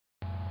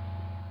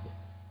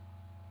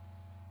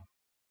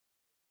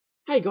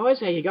Hey guys,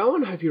 how you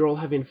going? Hope you're all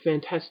having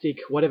fantastic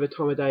whatever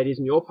time of day it is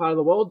in your part of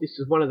the world. This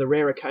is one of the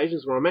rare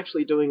occasions where I'm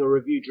actually doing a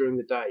review during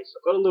the day, so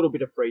I've got a little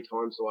bit of free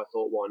time, so I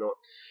thought why not.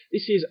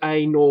 This is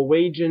a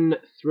Norwegian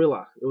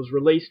thriller. It was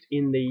released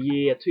in the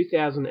year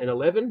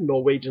 2011,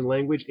 Norwegian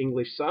language,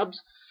 English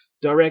subs,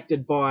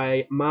 directed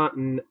by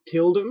Martin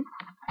Tildum,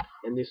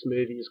 and this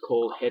movie is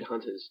called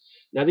Headhunters.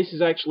 Now, this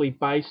is actually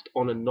based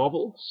on a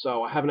novel,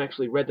 so I haven't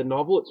actually read the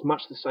novel. It's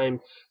much the same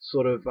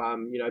sort of,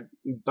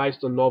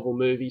 based on novel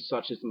movies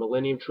such as the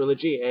Millennium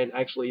Trilogy, and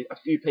actually a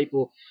few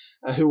people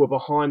who were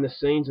behind the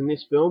scenes in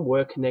this film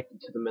were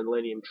connected to the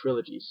Millennium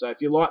Trilogy. So if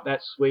you like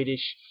that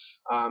Swedish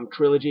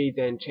trilogy,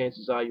 then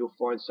chances are you'll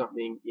find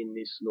something in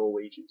this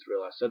Norwegian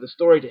thriller. So the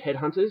story to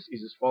Headhunters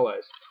is as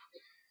follows.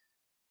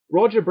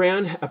 Roger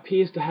Brown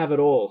appears to have it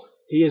all.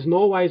 He is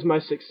Norway's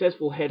most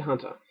successful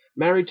headhunter,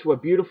 married to a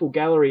beautiful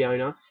gallery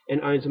owner, and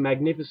owns a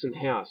magnificent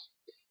house.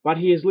 But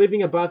he is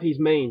living above his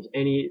means,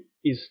 and he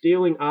is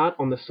stealing art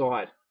on the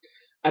side.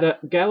 At a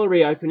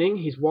gallery opening,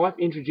 his wife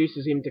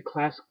introduces him to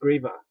Klaus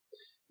Griver.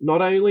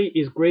 Not only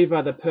is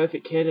Griver the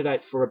perfect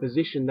candidate for a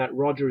position that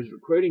Roger is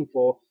recruiting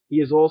for, he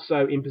is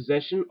also in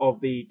possession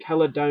of the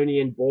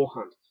Caledonian Boar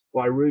Hunt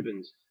by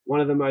Rubens, one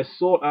of the most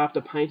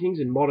sought-after paintings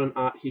in modern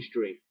art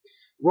history.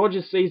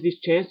 Roger sees this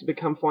chance to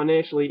become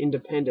financially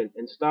independent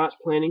and starts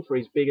planning for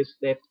his biggest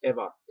theft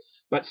ever.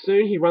 But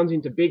soon he runs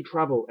into big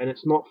trouble, and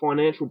it's not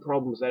financial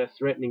problems that are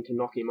threatening to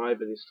knock him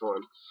over this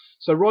time.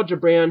 So Roger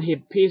Brown, he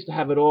appears to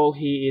have it all.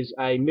 He is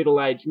a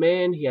middle-aged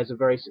man. He has a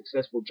very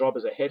successful job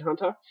as a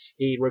headhunter.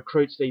 He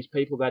recruits these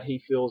people that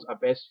he feels are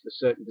best for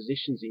certain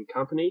positions in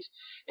companies.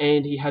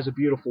 And he has a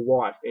beautiful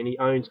wife, and he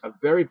owns a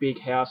very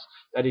big house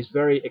that is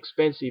very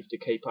expensive to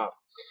keep up.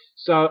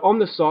 So on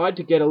the side,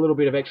 to get a little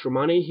bit of extra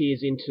money, he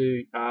is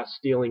into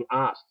stealing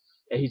art.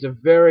 He's a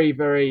very,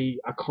 very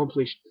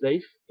accomplished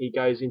thief. He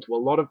goes into a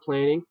lot of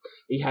planning.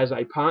 He has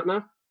a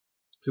partner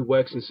who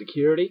works in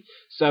security.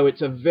 So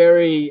it's a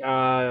very,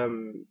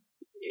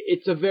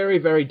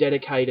 very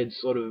dedicated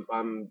sort of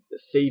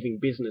thieving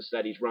business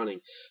that he's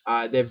running.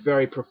 They're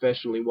very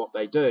professional in what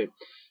they do.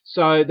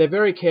 So they're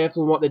very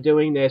careful in what they're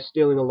doing. They're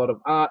stealing a lot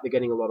of art. They're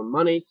getting a lot of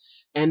money.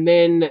 And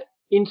then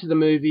into the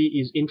movie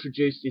is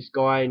introduced this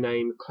guy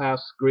named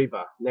Klaus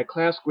Griver. Now,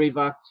 Klaus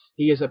Griver,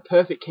 he is a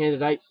perfect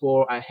candidate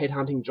for a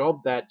headhunting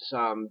job that,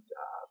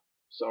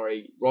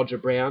 Roger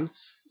Brown,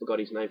 forgot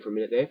his name for a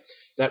minute there,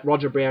 that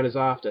Roger Brown is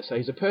after. So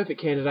he's a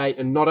perfect candidate,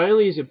 and not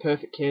only is he a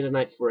perfect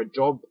candidate for a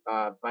job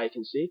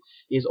vacancy,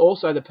 he is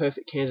also the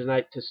perfect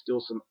candidate to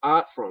steal some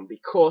art from,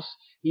 because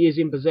he is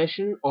in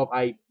possession of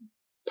a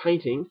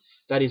painting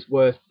that is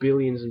worth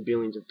billions and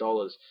billions of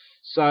dollars.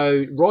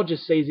 So Roger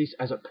sees this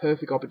as a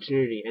perfect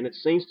opportunity, and it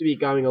seems to be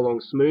going along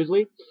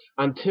smoothly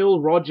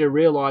until Roger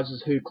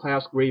realizes who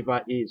Klaus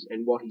Griver is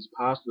and what his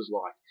past was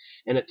like.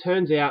 And it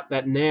turns out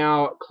that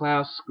now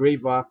Klaus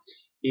Griver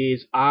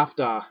is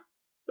after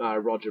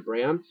Roger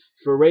Brown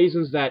for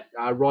reasons that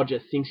Roger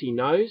thinks he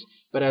knows,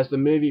 but as the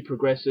movie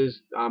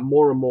progresses,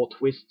 more and more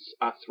twists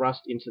are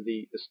thrust into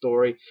the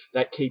story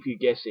that keep you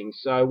guessing.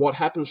 So what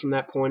happens from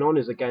that point on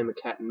is a game of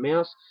cat and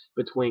mouse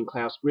between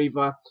Klaus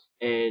Griver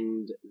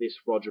and this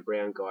Roger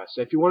Brown guy.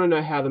 So if you want to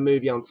know how the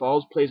movie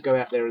unfolds, please go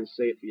out there and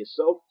see it for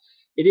yourself.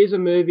 It is a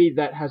movie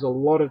that has a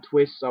lot of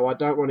twists, so I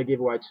don't want to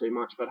give away too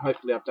much, but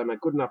hopefully I've done a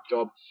good enough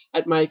job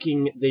at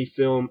making the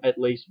film at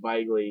least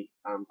vaguely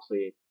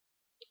clear.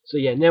 So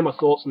yeah, now my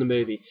thoughts on the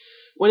movie.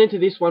 Went into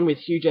this one with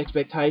huge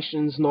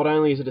expectations. Not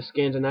only is it a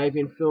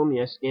Scandinavian film,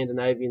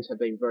 Scandinavians have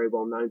been very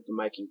well known for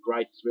making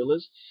great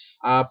thrillers,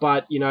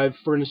 but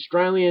for an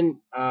Australian,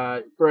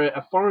 for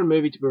a foreign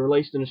movie to be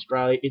released in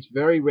Australia, it's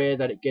very rare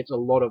that it gets a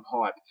lot of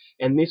hype,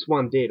 and this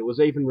one did. It was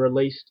even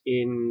released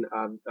in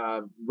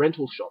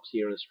rental shops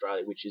here in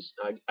Australia, which is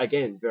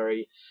again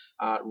very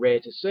rare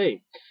to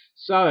see.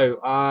 So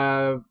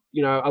I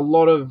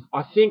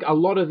think a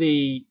lot of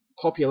the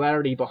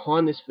popularity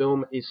behind this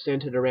film is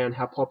centered around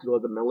how popular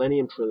the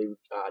Millennium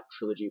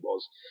Trilogy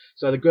was.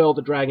 So the girl with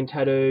the dragon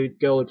tattoo,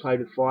 girl who played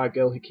with fire,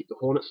 girl who kicked the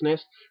hornet's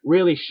nest,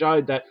 really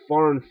showed that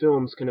foreign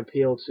films can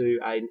appeal to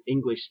an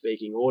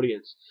English-speaking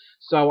audience.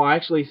 So I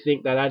actually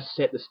think that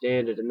set the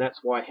standard, and that's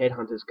why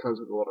Headhunters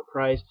comes with a lot of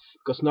praise,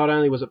 because not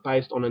only was it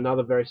based on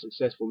another very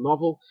successful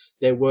novel,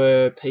 there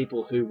were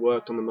people who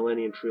worked on the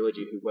Millennium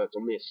Trilogy who worked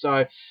on this.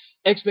 So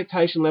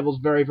expectation levels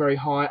very, very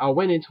high. I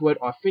went into it,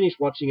 I finished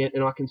watching it,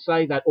 and I can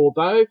say that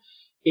although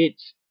it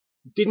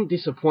didn't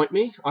disappoint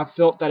me, I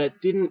felt that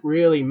it didn't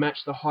really match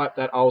the hype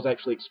that I was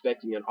actually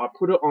expecting it. I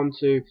put it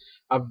onto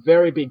a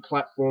very big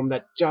platform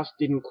that just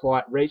didn't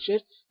quite reach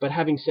it, but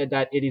having said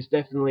that, it is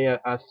definitely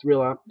a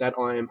thriller that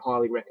I am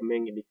highly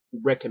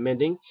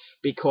recommending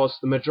because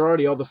the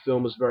majority of the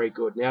film was very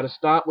good. Now, to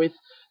start with,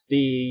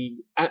 the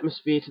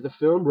atmosphere to the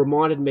film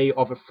reminded me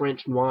of a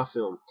French noir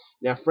film.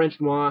 Now, French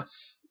noir,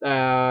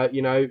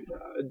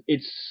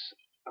 it's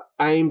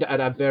aimed at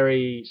a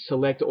very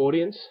select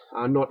audience.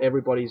 Not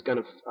everybody's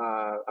going to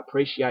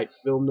appreciate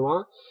film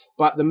noir,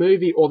 but the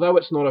movie, although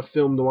it's not a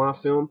film noir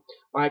film,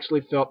 I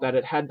actually felt that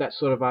it had that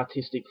sort of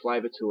artistic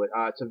flavour to it.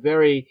 It's a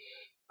very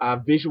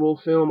Visual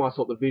film, I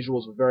thought the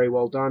visuals were very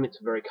well done. It's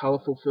a very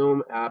colourful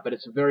film, but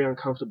it's a very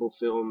uncomfortable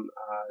film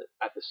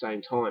at the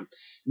same time.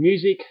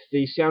 Music,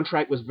 the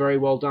soundtrack was very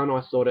well done.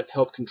 I thought it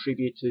helped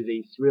contribute to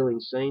the thrilling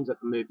scenes that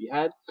the movie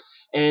had.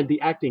 And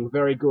the acting,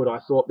 very good. I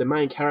thought the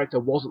main character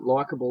wasn't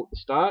likable at the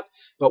start,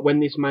 but when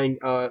this main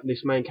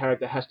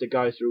character has to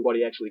go through what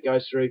he actually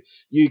goes through,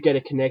 you get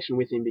a connection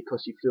with him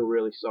because you feel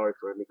really sorry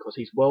for him, because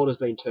his world has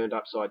been turned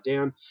upside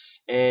down,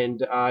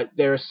 and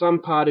there is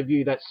some part of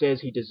you that says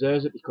he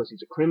deserves it because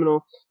he's a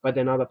criminal, but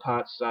then other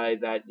parts say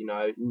that, you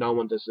know, no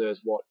one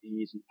deserves what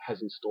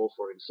has in store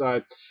for him.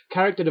 So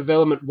character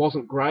development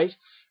wasn't great,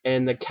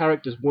 and the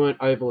characters weren't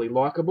overly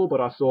likable,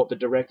 but I thought the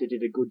director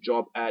did a good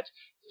job at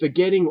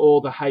forgetting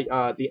all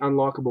the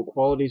unlikable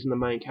qualities in the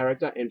main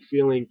character and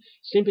feeling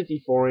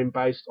sympathy for him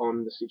based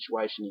on the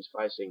situation he's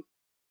facing.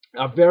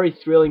 A very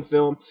thrilling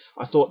film.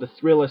 I thought the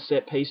thriller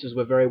set pieces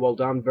were very well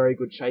done, very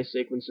good chase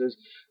sequences,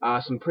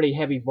 some pretty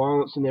heavy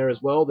violence in there as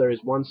well. There is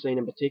one scene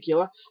in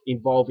particular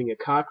involving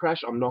a car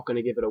crash. I'm not going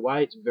to give it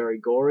away. It's very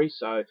gory,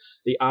 so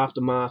the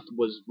aftermath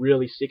was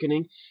really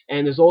sickening.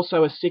 And there's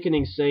also a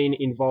sickening scene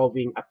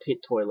involving a pit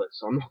toilet,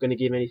 so I'm not going to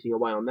give anything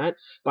away on that.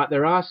 But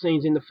there are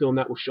scenes in the film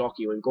that will shock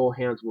you, and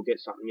gorehounds will get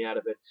something out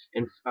of it,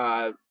 and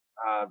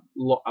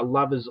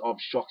lovers of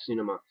shock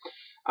cinema.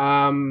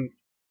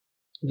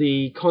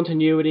 The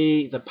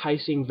continuity, the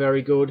pacing,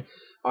 very good.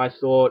 I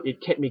thought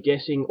it kept me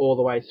guessing all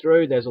the way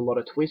through. There's a lot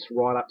of twists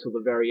right up till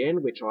the very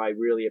end, which I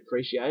really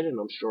appreciated, and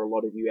I'm sure a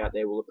lot of you out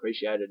there will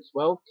appreciate it as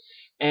well.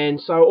 And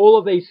so all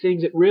of these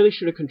things, it really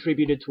should have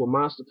contributed to a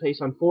masterpiece.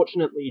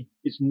 Unfortunately,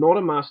 it's not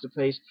a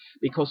masterpiece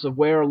because of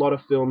where a lot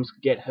of films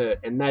get hurt,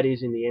 and that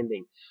is in the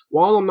ending.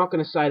 While I'm not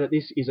going to say that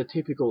this is a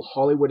typical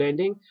Hollywood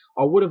ending,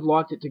 I would have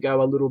liked it to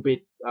go a little bit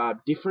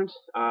different.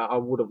 I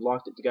would have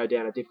liked it to go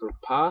down a different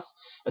path,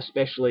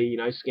 especially, you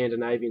know,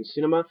 Scandinavian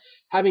cinema.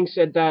 Having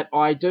said that,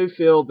 I do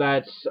feel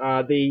that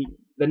the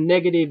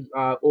negative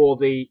or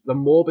the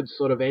morbid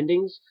sort of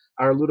endings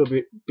are a little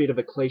bit of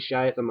a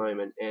cliche at the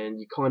moment, and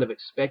you kind of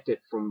expect it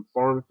from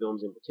foreign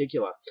films in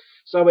particular.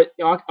 So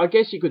I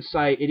guess you could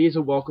say it is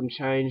a welcome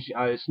change.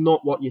 It's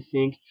not what you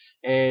think,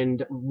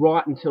 and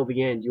right until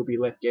the end you'll be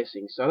left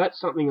guessing. So that's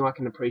something I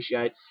can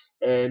appreciate.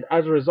 And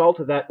as a result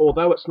of that,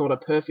 although it's not a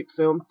perfect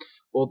film,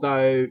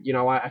 although, you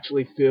know, I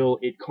actually feel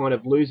it kind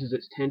of loses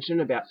its tension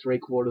about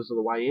 3/4 of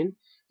the way in,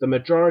 the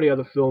majority of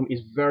the film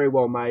is very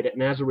well made,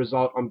 and as a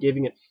result, I'm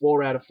giving it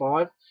 4 out of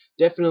 5.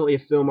 Definitely a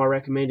film I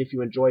recommend if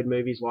you enjoyed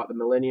movies like the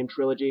Millennium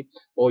Trilogy,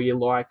 or you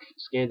like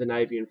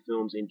Scandinavian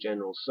films in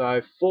general.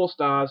 So 4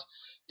 stars,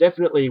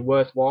 definitely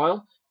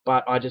worthwhile,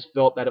 but I just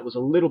felt that it was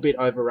a little bit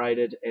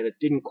overrated, and it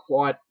didn't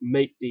quite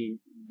meet the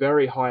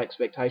very high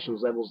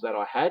expectations levels that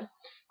I had.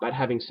 But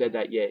having said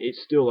that, yeah,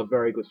 it's still a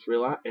very good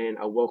thriller and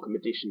a welcome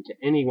addition to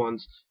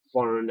anyone's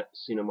foreign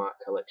cinema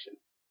collection.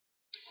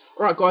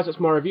 Alright guys, that's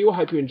my review. I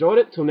hope you enjoyed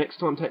it. Till next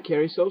time, take care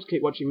of yourselves,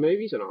 keep watching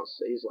movies, and I'll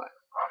see you later.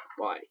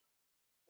 Bye.